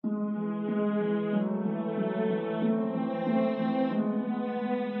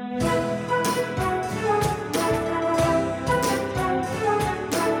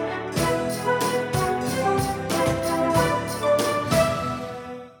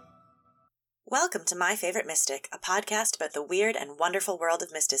Welcome to My Favorite Mystic, a podcast about the weird and wonderful world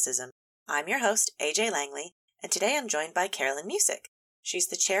of mysticism. I'm your host, AJ Langley, and today I'm joined by Carolyn Musick. She's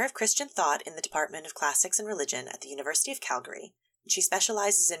the chair of Christian thought in the Department of Classics and Religion at the University of Calgary. She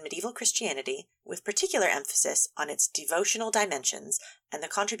specializes in medieval Christianity, with particular emphasis on its devotional dimensions and the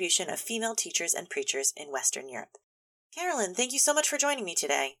contribution of female teachers and preachers in Western Europe. Carolyn, thank you so much for joining me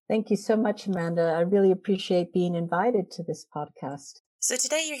today. Thank you so much, Amanda. I really appreciate being invited to this podcast. So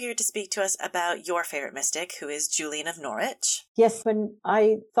today you're here to speak to us about your favorite mystic, who is Julian of Norwich. Yes, when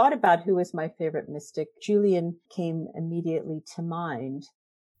I thought about who was my favorite mystic, Julian came immediately to mind.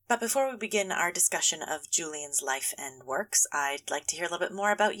 But before we begin our discussion of Julian's life and works, I'd like to hear a little bit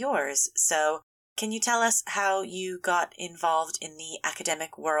more about yours. So can you tell us how you got involved in the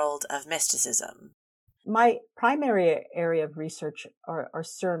academic world of mysticism? My primary area of research are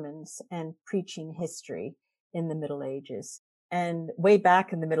sermons and preaching history in the Middle Ages. And way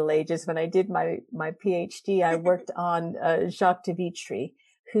back in the Middle Ages, when I did my PhD, I worked on Jacques de Vitry,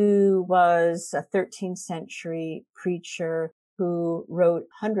 who was a 13th century preacher who wrote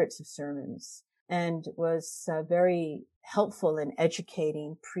hundreds of sermons and was very helpful in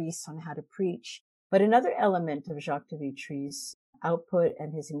educating priests on how to preach. But another element of Jacques de Vitry's output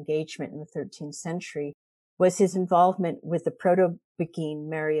and his engagement in the 13th century was his involvement with the proto-Beguine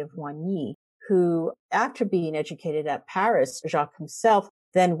Mary of Oigny, who, after being educated at Paris, Jacques himself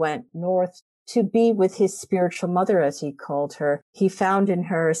then went north to be with his spiritual mother, as he called her. He found in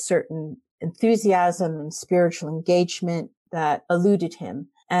her a certain enthusiasm and spiritual engagement that eluded him.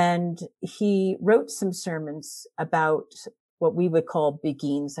 And he wrote some sermons about what we would call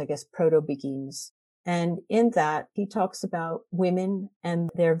Beguines, I guess proto-Beguines. And in that, he talks about women and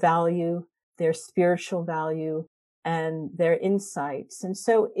their value, their spiritual value, and their insights. And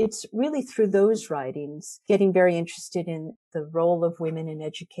so it's really through those writings, getting very interested in the role of women in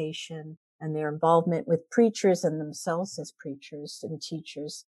education and their involvement with preachers and themselves as preachers and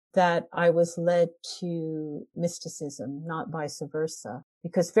teachers, that I was led to mysticism, not vice versa.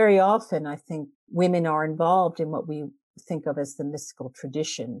 Because very often I think women are involved in what we think of as the mystical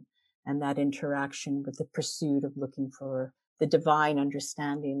tradition, and that interaction with the pursuit of looking for the divine,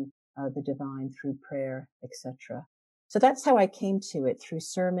 understanding the divine through prayer, etc. So that's how I came to it, through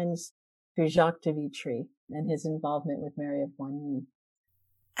sermons, through Jacques de Vitry and his involvement with Mary of Oigny.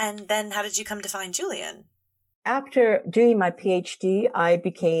 And then how did you come to find Julian? After doing my PhD, I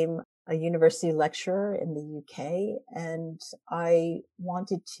became a university lecturer in the UK, and I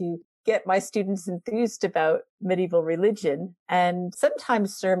wanted to get my students enthused about medieval religion. And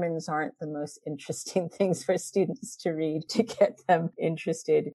sometimes sermons aren't the most interesting things for students to read to get them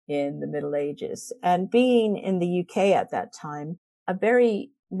interested in the Middle Ages. And being in the UK at that time, a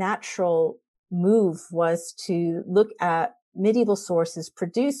very natural move was to look at medieval sources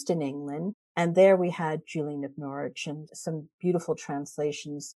produced in England. And there we had Julian of Norwich and some beautiful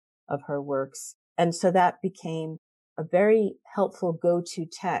translations of her works. And so that became a very helpful go-to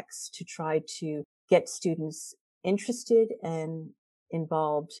text to try to get students interested and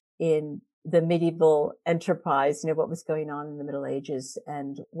involved in the medieval enterprise, what was going on in the Middle Ages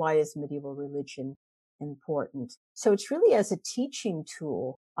and why is medieval religion important. So it's really as a teaching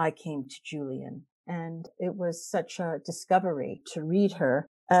tool I came to Julian, and it was such a discovery to read her.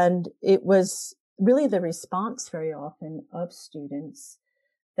 And it was really the response very often of students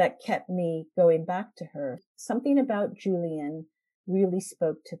that kept me going back to her. Something about Julian really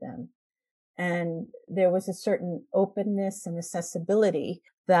spoke to them. And there was a certain openness and accessibility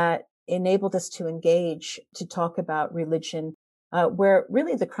that enabled us to engage, to talk about religion, where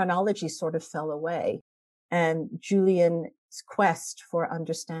really the chronology sort of fell away. And Julian's quest for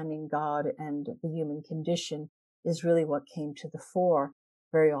understanding God and the human condition is really what came to the fore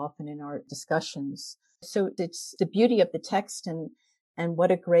very often in our discussions. So it's the beauty of the text and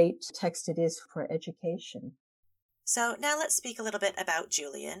what a great text it is for education. So now let's speak a little bit about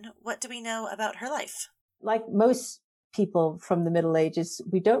Julian. What do we know about her life? Like most people from the Middle Ages,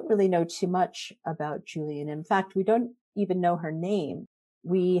 we don't really know too much about Julian. In fact, we don't even know her name.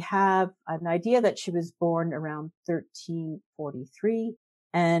 We have an idea that she was born around 1343.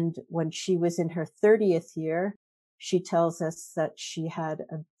 And when she was in her 30th year, she tells us that she had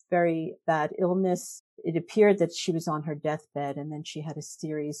a very bad illness. It appeared that she was on her deathbed, and then she had a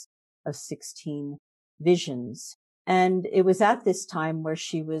series of 16 visions. And it was at this time where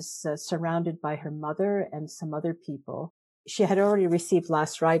she was surrounded by her mother and some other people. She had already received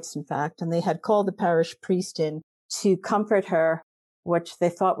last rites, in fact, and they had called the parish priest in to comfort her, which they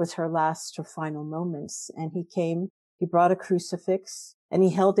thought was her last or final moments. And he came, he brought a crucifix, and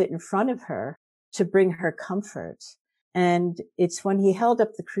he held it in front of her to bring her comfort. And it's when he held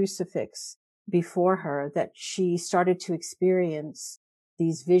up the crucifix before her that she started to experience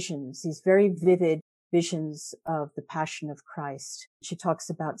these visions, these very vivid visions of the Passion of Christ. She talks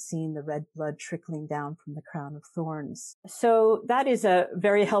about seeing the red blood trickling down from the crown of thorns. So that is a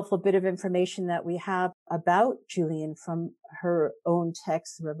very helpful bit of information that we have about Julian from her own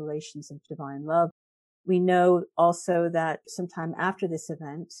text, the Revelations of Divine Love. We know also that sometime after this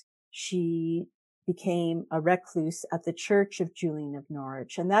event, she became a recluse at the Church of Julian of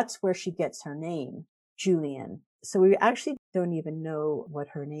Norwich, and that's where she gets her name, Julian. So we actually don't even know what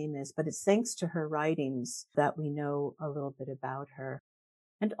her name is, but it's thanks to her writings that we know a little bit about her.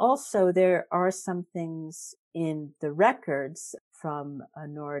 And also there are some things in the records from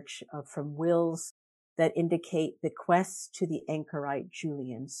Norwich, from wills, that indicate the quest to the anchorite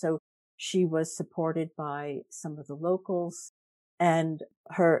Julian. So she was supported by some of the locals, and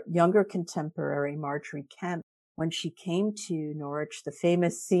her younger contemporary, Margery Kempe, when she came to Norwich, the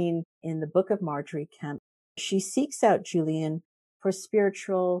famous scene in the book of Margery Kempe, she seeks out Julian for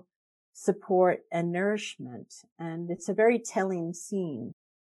spiritual support and nourishment. And it's a very telling scene.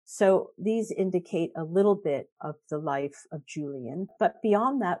 So these indicate a little bit of the life of Julian. But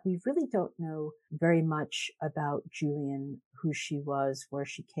beyond that, we really don't know very much about Julian, who she was, where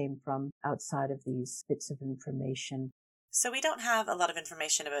she came from, outside of these bits of information. So we don't have a lot of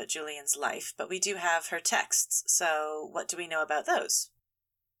information about Julian's life, but we do have her texts. So what do we know about those?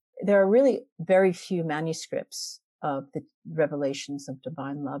 There are really very few manuscripts of the Revelations of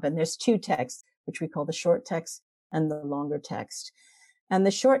Divine Love. And there's two texts, which we call the short text and the longer text. And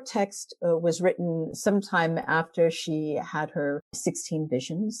the short text was written sometime after she had her 16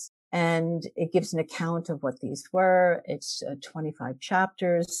 visions. And it gives an account of what these were. It's 25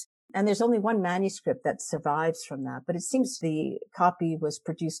 chapters. And there's only one manuscript that survives from that. But it seems the copy was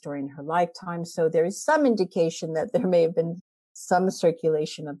produced during her lifetime. So there is some indication that there may have been some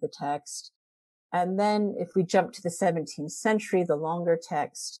circulation of the text. And then if we jump to the 17th century, the longer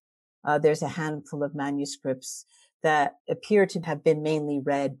text, there's a handful of manuscripts that appear to have been mainly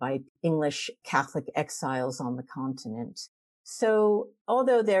read by English Catholic exiles on the continent. So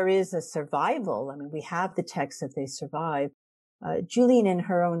although there is a survival, I mean, we have the texts that they survive, Julian in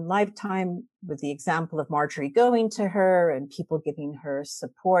her own lifetime, with the example of Margery going to her and people giving her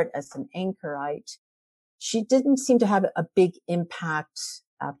support as an anchorite, she didn't seem to have a big impact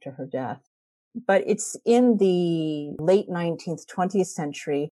after her death. But it's in the late 19th, 20th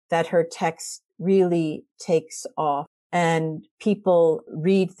century that her text really takes off. And people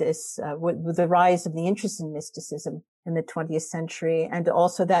read this with the rise of the interest in mysticism in the 20th century. And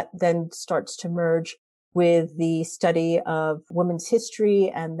also that then starts to merge with the study of women's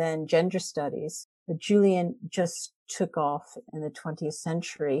history and then gender studies. But Julian just took off in the 20th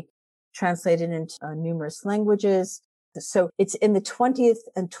century, translated into numerous languages. So it's in the 20th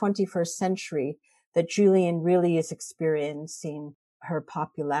and 21st century that Julian really is experiencing her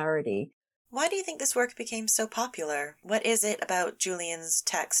popularity. Why do you think this work became so popular? What is it about Julian's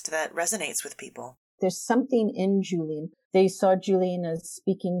text that resonates with people? There's something in Julian. They saw Julian as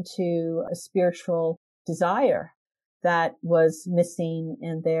speaking to a spiritual desire that was missing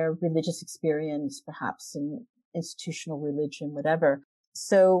in their religious experience, perhaps in institutional religion, whatever.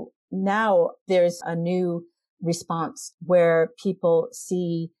 So now there's a new response where people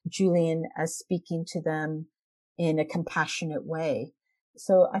see Julian as speaking to them in a compassionate way.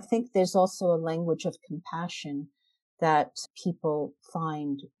 So I think there's also a language of compassion that people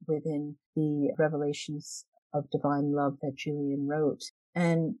find within the Revelations of Divine Love that Julian wrote.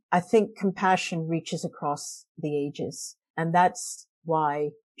 And I think compassion reaches across the ages. And that's why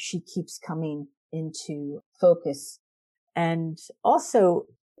she keeps coming into focus. And also,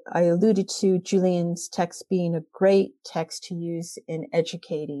 I alluded to Julian's text being a great text to use in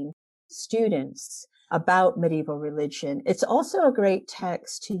educating students about medieval religion. It's also a great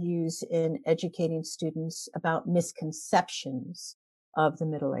text to use in educating students about misconceptions of the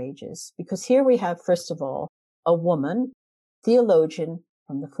Middle Ages. Because here we have, first of all, a woman, theologian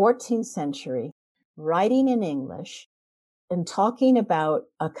from the 14th century, writing in English and talking about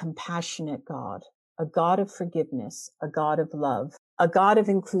a compassionate God, a God of forgiveness, a God of love, a God of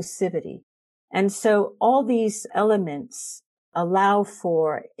inclusivity. And so all these elements allow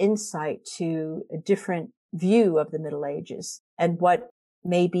for insight to a different view of the Middle Ages and what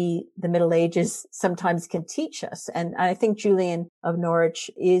maybe the Middle Ages sometimes can teach us. And I think Julian of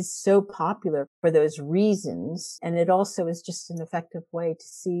Norwich is so popular for those reasons. And it also is just an effective way to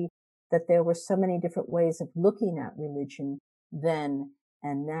see that there were so many different ways of looking at religion then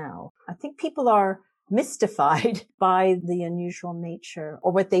and now. I think people are mystified by the unusual nature,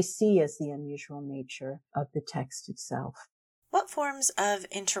 or what they see as the unusual nature of the text itself. What forms of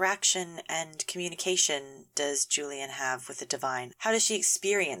interaction and communication does Julian have with the divine? How does she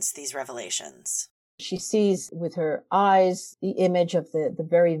experience these revelations? She sees with her eyes the image of the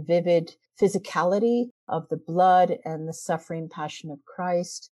very vivid physicality of the blood and the suffering passion of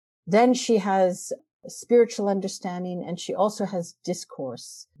Christ. Then she has spiritual understanding, and she also has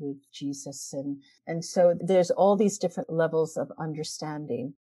discourse with Jesus. And so there's all these different levels of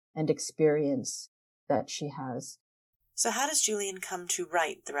understanding and experience that she has. So how does Julian come to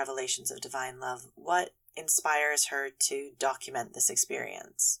write the revelations of divine love? What inspires her to document this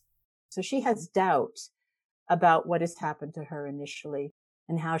experience? So she has doubt about what has happened to her initially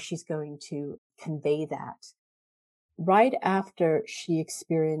and how she's going to convey that. Right after she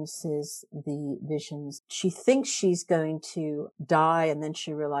experiences the visions, she thinks she's going to die, and then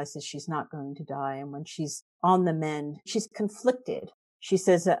she realizes she's not going to die. And when she's on the mend, she's conflicted. She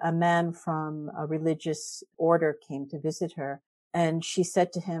says a man from a religious order came to visit her, and she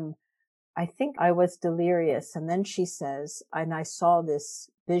said to him, I think I was delirious. And then she says, and I saw this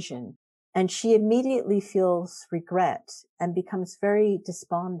vision. And she immediately feels regret and becomes very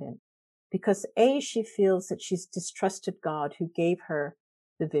despondent because she feels that she's distrusted God who gave her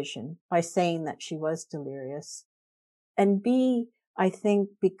the vision by saying that she was delirious. And B, I think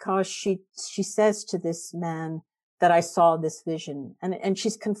because she says to this man that I saw this vision, and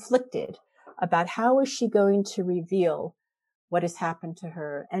she's conflicted about how is she going to reveal what has happened to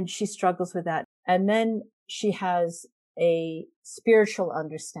her. And she struggles with that. And then she has a spiritual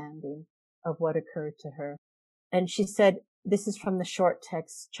understanding of what occurred to her. And she said, this is from the short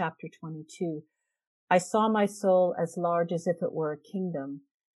text, chapter 22. I saw my soul as large as if it were a kingdom.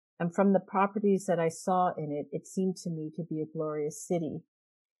 And from the properties that I saw in it, it seemed to me to be a glorious city.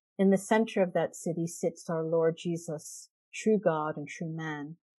 In the center of that city sits our Lord Jesus, true God and true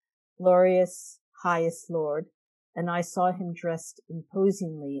man, glorious, highest Lord. And I saw him dressed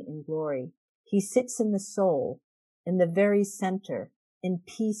imposingly in glory. He sits in the soul, in the very center, in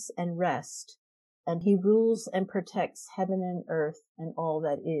peace and rest, and he rules and protects heaven and earth and all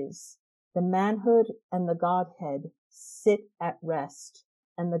that is. The manhood and the Godhead sit at rest,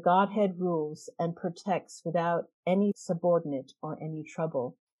 and the Godhead rules and protects without any subordinate or any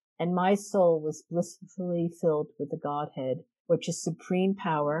trouble. And my soul was blissfully filled with the Godhead, which is supreme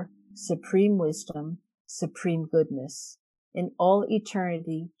power, supreme wisdom, supreme goodness. In all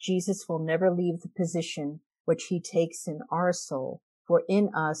eternity, Jesus will never leave the position which he takes in our soul, for in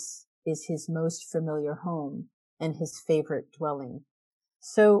us is his most familiar home and his favorite dwelling.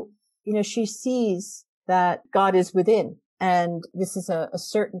 So, she sees that God is within, and this is a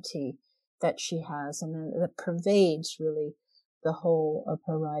certainty that she has, and that pervades really the whole of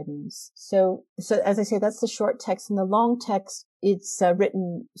her writings. So as I say, that's the short text. And the long text, it's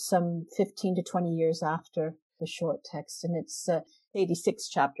written some 15 to 20 years after the short text, and it's 86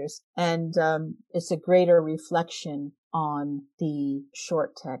 chapters. And it's a greater reflection on the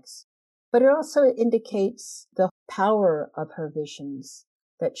short text. But it also indicates the power of her visions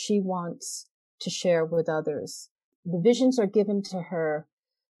that she wants to share with others. The visions are given to her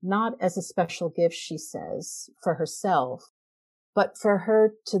not as a special gift, she says, for herself, but for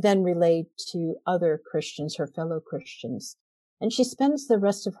her to then relate to other Christians, her fellow Christians. And she spends the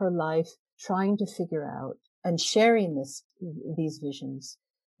rest of her life trying to figure out and sharing these visions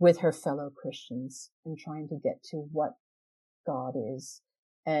with her fellow Christians and trying to get to what God is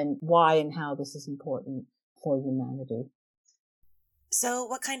and why and how this is important for humanity. So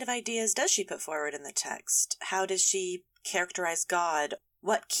what kind of ideas does she put forward in the text? How does she characterize God?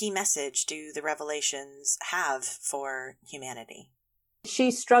 What key message do the revelations have for humanity? She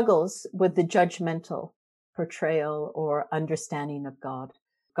struggles with the judgmental portrayal or understanding of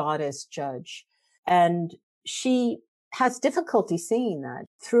God as judge. And she has difficulty seeing that.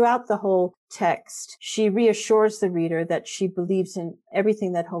 Throughout the whole text, she reassures the reader that she believes in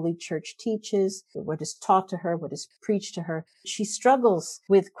everything that Holy Church teaches, what is taught to her, what is preached to her. She struggles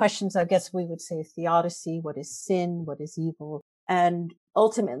with questions, I guess we would say, theodicy, what is sin, what is evil, and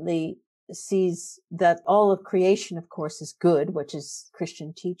ultimately sees that all of creation, of course, is good, which is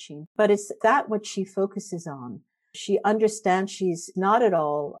Christian teaching, but it's that which she focuses on. She understands she's not at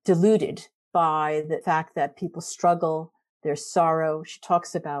all deluded by the fact that people struggle, there's sorrow. She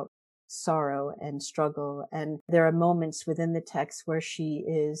talks about sorrow and struggle, and there are moments within the text where she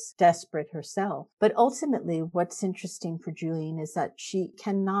is desperate herself. But ultimately, what's interesting for Julian is that she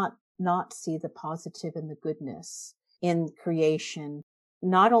cannot not see the positive and the goodness in creation,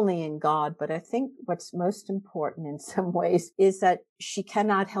 not only in God, but I think what's most important in some ways is that she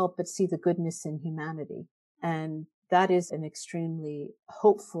cannot help but see the goodness in humanity. And that is an extremely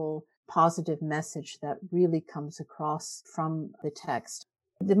hopeful positive message that really comes across from the text.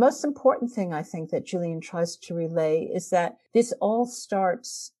 The most important thing I think that Julian tries to relay is that this all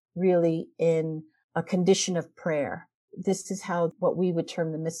starts really in a condition of prayer. This is how what we would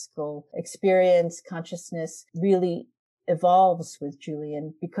term the mystical experience, consciousness, really evolves with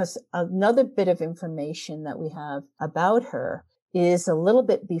Julian, because another bit of information that we have about her is a little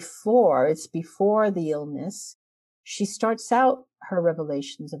bit before, it's before the illness. She starts out her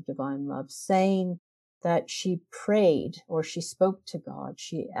revelations of divine love saying that she prayed or she spoke to God.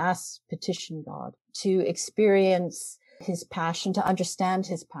 She asked, petitioned God to experience his passion, to understand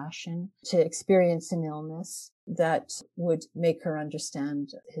his passion, to experience an illness that would make her understand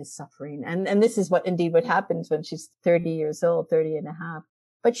his suffering. And this is what happens when she's 30 years old, 30 and a half.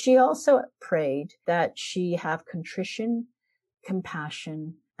 But she also prayed that she have contrition,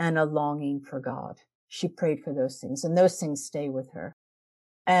 compassion, and a longing for God. She prayed for those things, and those things stay with her.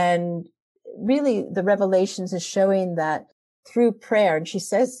 And really, the Revelations is showing that through prayer, and she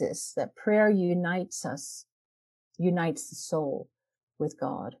says this, that prayer unites us, unites the soul with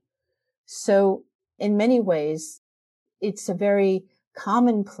God. So in many ways, it's a very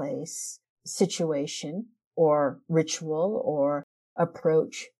commonplace situation or ritual or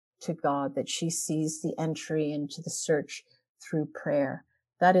approach to God that she sees the entry into the search through prayer.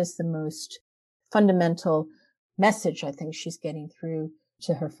 That is the most fundamental message I think she's getting through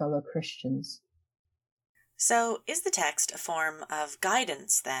to her fellow Christians. So, is the text a form of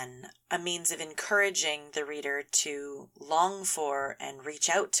guidance then, a means of encouraging the reader to long for and reach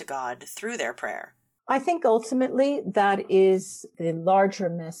out to God through their prayer? I think ultimately that is the larger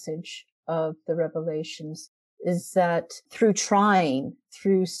message of the Revelations, is that through trying,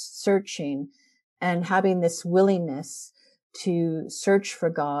 through searching, and having this willingness to search for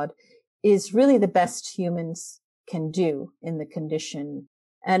God is really the best humans can do in the condition.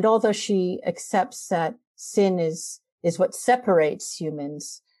 And although she accepts that sin is what separates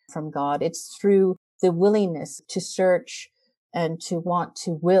humans from God, it's through the willingness to search and to want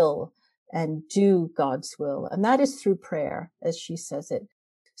to will and do God's will. And that is through prayer, as she says it.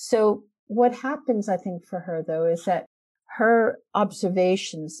 So what happens, I think, for her, though, is that her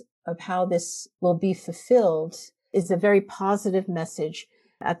observations of how this will be fulfilled is a very positive message.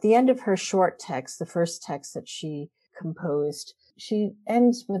 At the end of her short text, the first text that she composed, she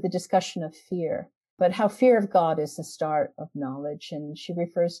ends with a discussion of fear, but how fear of God is the start of knowledge, and she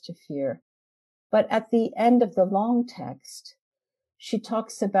refers to fear. But at the end of the long text, she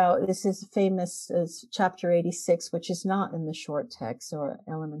talks about, this is famous as chapter 86, which is not in the short text or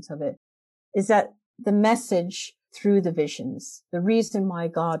elements of it, is that the message through the visions, the reason why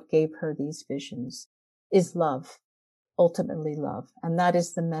God gave her these visions is love, ultimately love. And that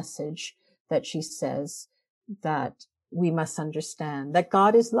is the message that she says that we must understand, that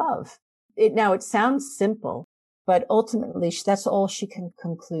God is love. Now it sounds simple, but ultimately that's all she can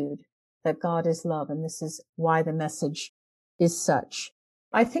conclude, that God is love. And this is why the message is such.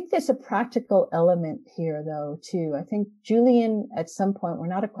 I think there's a practical element here, though, too. I think Julian, at some point, we're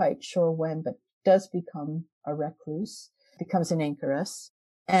not quite sure when, but does become a recluse, becomes an anchoress.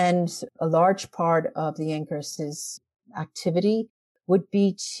 And a large part of the anchoress's activity would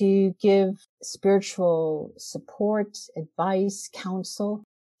be to give spiritual support, advice, counsel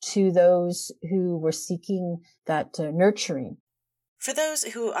to those who were seeking that nurturing. For those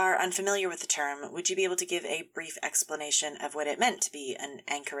who are unfamiliar with the term, would you be able to give a brief explanation of what it meant to be an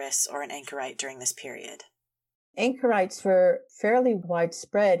anchoress or an anchorite during this period? Anchorites were fairly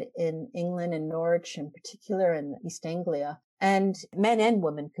widespread in England and Norwich in particular, and East Anglia. And men and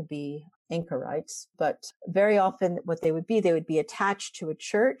women could be anchorites, but very often what they would be attached to a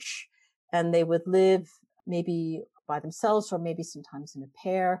church, and they would live maybe by themselves or maybe sometimes in a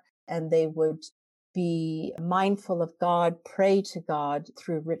pair, and they would be mindful of God, pray to God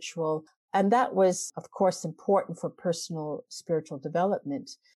through ritual. And that was, of course, important for personal spiritual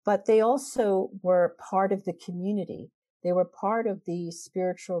development. But they also were part of the community. They were part of the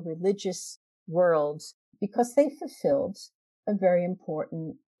spiritual religious world because they fulfilled a very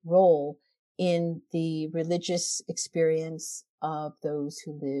important role in the religious experience of those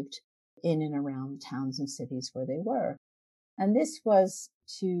who lived in and around towns and cities where they were. And this was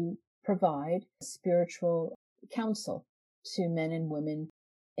to provide spiritual counsel to men and women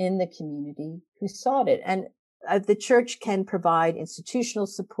in the community who sought it. And the church can provide institutional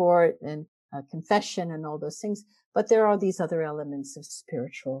support and confession and all those things, but there are these other elements of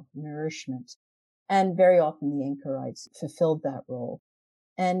spiritual nourishment. And very often the anchorites fulfilled that role.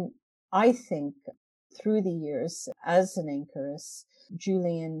 And I think through the years as an anchoress,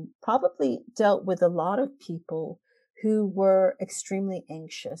 Julian probably dealt with a lot of people who were extremely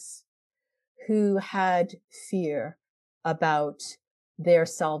anxious who had fear about their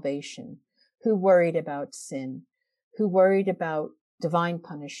salvation, who worried about sin, who worried about divine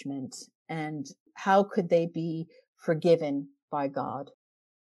punishment, and how could they be forgiven by God.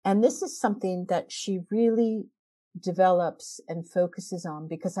 And this is something that she really develops and focuses on,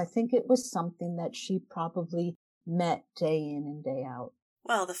 because I think it was something that she probably met day in and day out.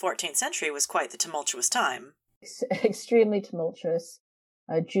 Well, the 14th century was quite the tumultuous time. Extremely tumultuous.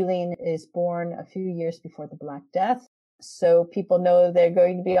 Julian is born a few years before the Black Death. So people know they're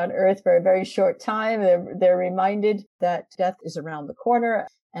going to be on Earth for a very short time. They're reminded that death is around the corner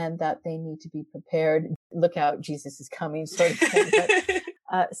and that they need to be prepared. Look out, Jesus is coming, sort of thing.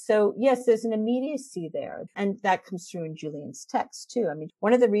 So yes, there's an immediacy there. And that comes through in Julian's text too. I mean,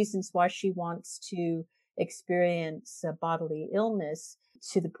 one of the reasons why she wants to experience bodily illness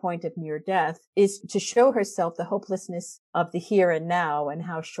to the point of near death is to show herself the hopelessness of the here and now and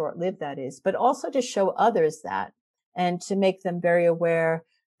how short-lived that is, but also to show others that, and to make them very aware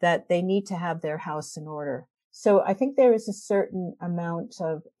that they need to have their house in order. So I think there is a certain amount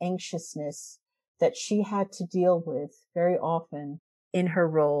of anxiousness that she had to deal with very often in her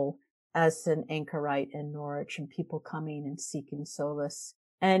role as an anchorite in Norwich, and people coming and seeking solace.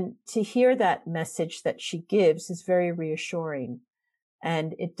 And to hear that message that she gives is very reassuring.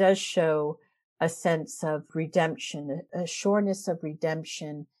 And it does show a sense of redemption, a sureness of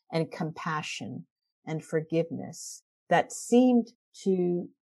redemption and compassion and forgiveness that seemed to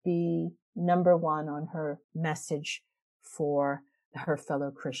be number one on her message for her fellow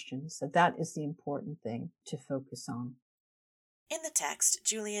Christians. So that is the important thing to focus on. In the text,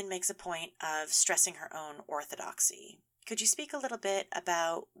 Julian makes a point of stressing her own orthodoxy. Could you speak a little bit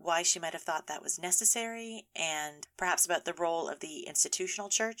about why she might have thought that was necessary, and perhaps about the role of the institutional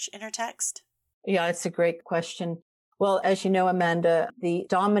church in her text? Yeah, it's a great question. Well, as you know, Amanda, the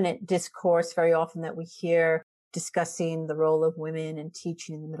dominant discourse very often that we hear discussing the role of women in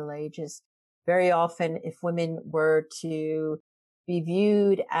teaching in the Middle Ages, very often if women were to be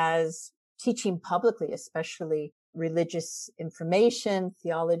viewed as teaching publicly, especially religious information,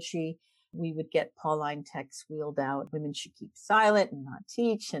 theology, we would get Pauline texts wheeled out. Women should keep silent and not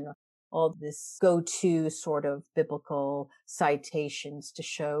teach, and all this go-to sort of biblical citations to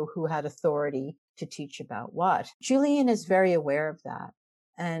show who had authority to teach about what. Julian is very aware of that,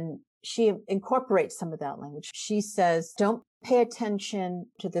 and she incorporates some of that language. She says, don't pay attention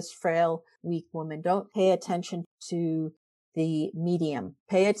to this frail, weak woman. Don't pay attention to the medium.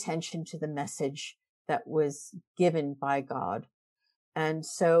 Pay attention to the message that was given by God. And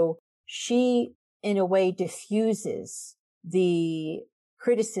so she, in a way, diffuses the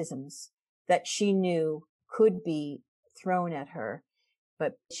criticisms that she knew could be thrown at her.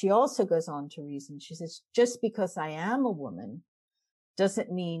 But she also goes on to reason. She says, just because I am a woman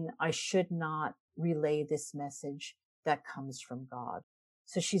doesn't mean I should not relay this message that comes from God.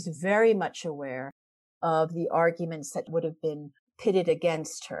 So she's very much aware of the arguments that would have been pitted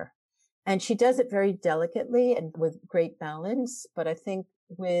against her. And she does it very delicately and with great balance, but I think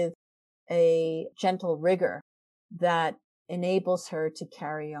with a gentle rigor that enables her to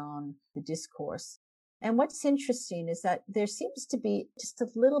carry on the discourse. And what's interesting is that there seems to be just a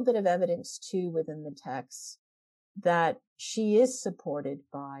little bit of evidence too within the text that she is supported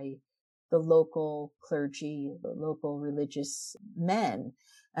by the local clergy, the local religious men.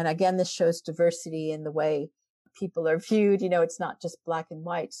 And again, this shows diversity in the way people are viewed. You know, it's not just black and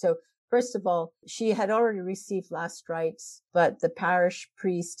white. So first of all, she had already received last rites, but the parish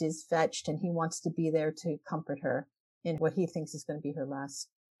priest is fetched and he wants to be there to comfort her in what he thinks is going to be her last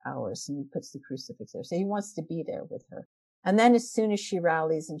hours. And he puts the crucifix there. So he wants to be there with her. And then as soon as she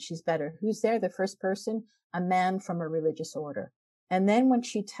rallies and she's better, who's there? The first person, a man from a religious order. And then when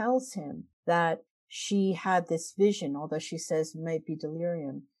she tells him that she had this vision, although she says it might be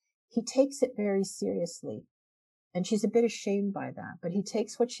delirium, he takes it very seriously. And she's a bit ashamed by that, but he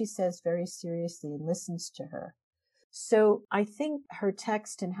takes what she says very seriously and listens to her. So I think her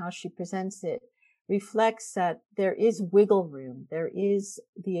text and how she presents it reflects that there is wiggle room. There is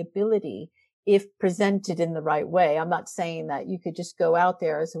the ability, if presented in the right way. I'm not saying that you could just go out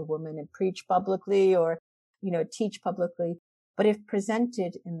there as a woman and preach publicly or, teach publicly, but if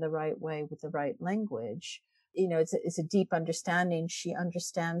presented in the right way with the right language, it's a deep understanding. She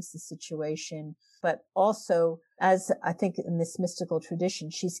understands the situation, but also, as I think in this mystical tradition,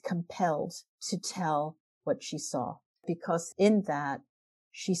 she's compelled to tell what she saw, because in that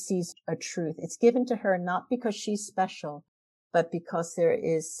she sees a truth. It's given to her not because she's special, but because there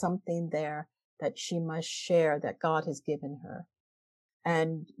is something there that she must share that God has given her.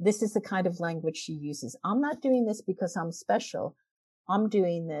 And this is the kind of language she uses. I'm not doing this because I'm special. I'm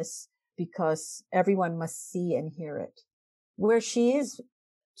doing this because everyone must see and hear it. Where she is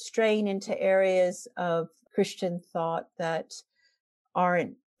straying into areas of Christian thought that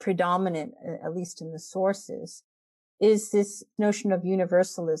aren't predominant, at least in the sources, is this notion of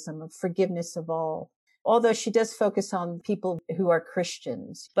universalism, of forgiveness of all. Although she does focus on people who are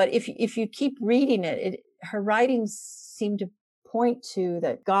Christians. But if you keep reading her writings seem to point to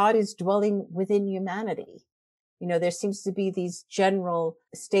that God is dwelling within humanity. There seems to be these general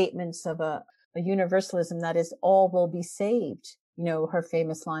statements of a universalism that is all will be saved. Her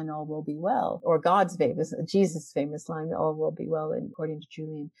famous line, all will be well, or Jesus' famous line, all will be well, according to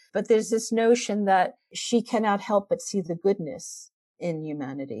Julian. But there's this notion that she cannot help but see the goodness in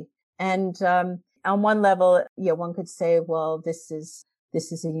humanity. And, on one level, one could say, well, this is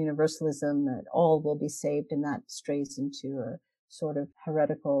a universalism that all will be saved, and that strays into a sort of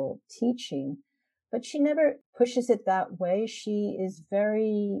heretical teaching. But she never pushes it that way. She is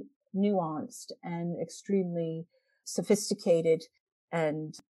very nuanced and extremely sophisticated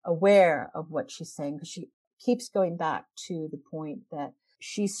and aware of what she's saying, because she keeps going back to the point that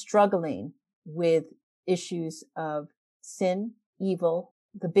she's struggling with issues of sin, evil,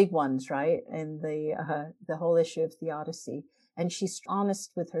 the big ones, right? And the whole issue of theodicy. And she's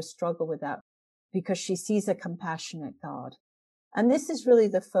honest with her struggle with that because she sees a compassionate God. And this is really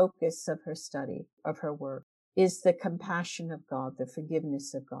the focus of her study, of her work, is the compassion of God, the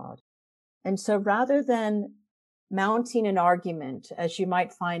forgiveness of God. And so rather than mounting an argument, as you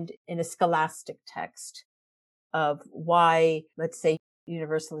might find in a scholastic text, of why, let's say,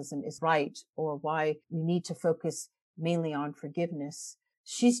 universalism is right, or why we need to focus mainly on forgiveness,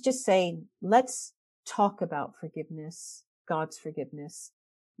 she's just saying, let's talk about forgiveness, God's forgiveness.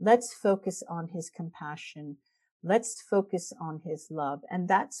 Let's focus on his compassion. Let's focus on his love. And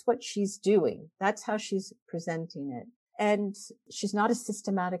that's what she's doing. That's how she's presenting it. And she's not a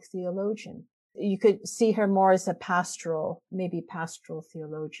systematic theologian. You could see her more as a pastoral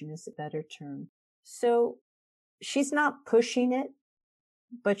theologian is a better term. So she's not pushing it,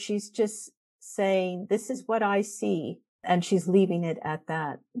 but she's just saying, this is what I see. And she's leaving it at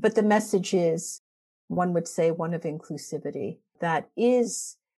that. But the message is, one would say, one of inclusivity that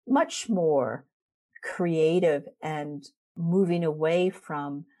is much more creative and moving away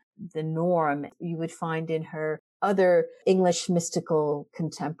from the norm you would find in her other English mystical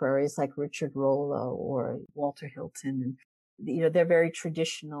contemporaries like Richard Rollo or Walter Hilton. And, they're very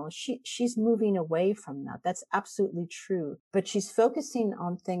traditional. She's moving away from that. That's absolutely true. But she's focusing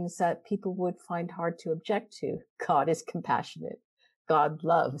on things that people would find hard to object to. God is compassionate. God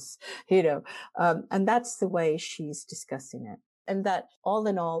loves, and that's the way she's discussing it. And that all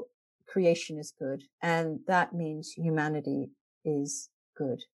in all, creation is good. And that means humanity is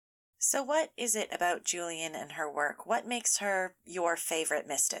good. So what is it about Julian and her work? What makes her your favorite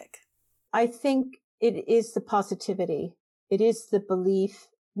mystic? I think it is the positivity. It is the belief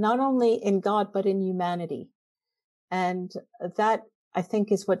not only in God, but in humanity. And that, I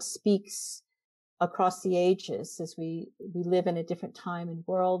think, is what speaks across the ages as we live in a different time and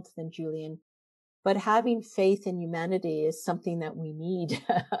world than Julian. But having faith in humanity is something that we need.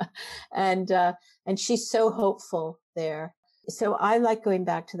 And she's so hopeful there. So I like going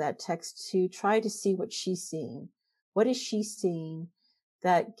back to that text to try to see what she's seeing. What is she seeing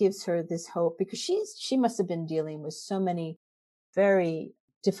that gives her this hope? Because she must have been dealing with so many very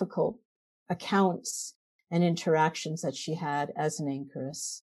difficult accounts and interactions that she had as an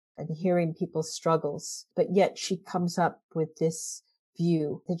anchoress and hearing people's struggles. But yet she comes up with this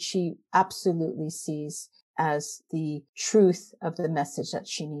view that she absolutely sees as the truth of the message that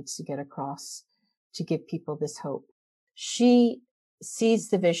she needs to get across to give people this hope. She sees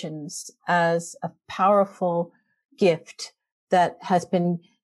the visions as a powerful gift that has been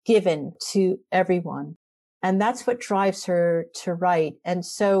given to everyone. And that's what drives her to write. And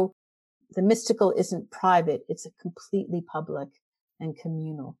so the mystical isn't private. It's a completely public and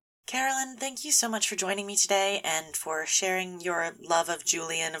communal. Carolyn, thank you so much for joining me today and for sharing your love of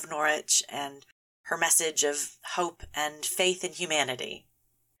Julian of Norwich and her message of hope and faith in humanity.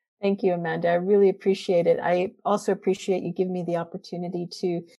 Thank you, Amanda. I really appreciate it. I also appreciate you giving me the opportunity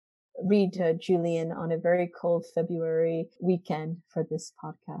to read Julian on a very cold February weekend for this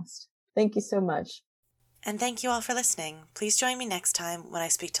podcast. Thank you so much. And thank you all for listening. Please join me next time when I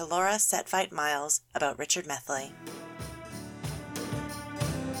speak to Laura Setveit Miles about Richard Methley.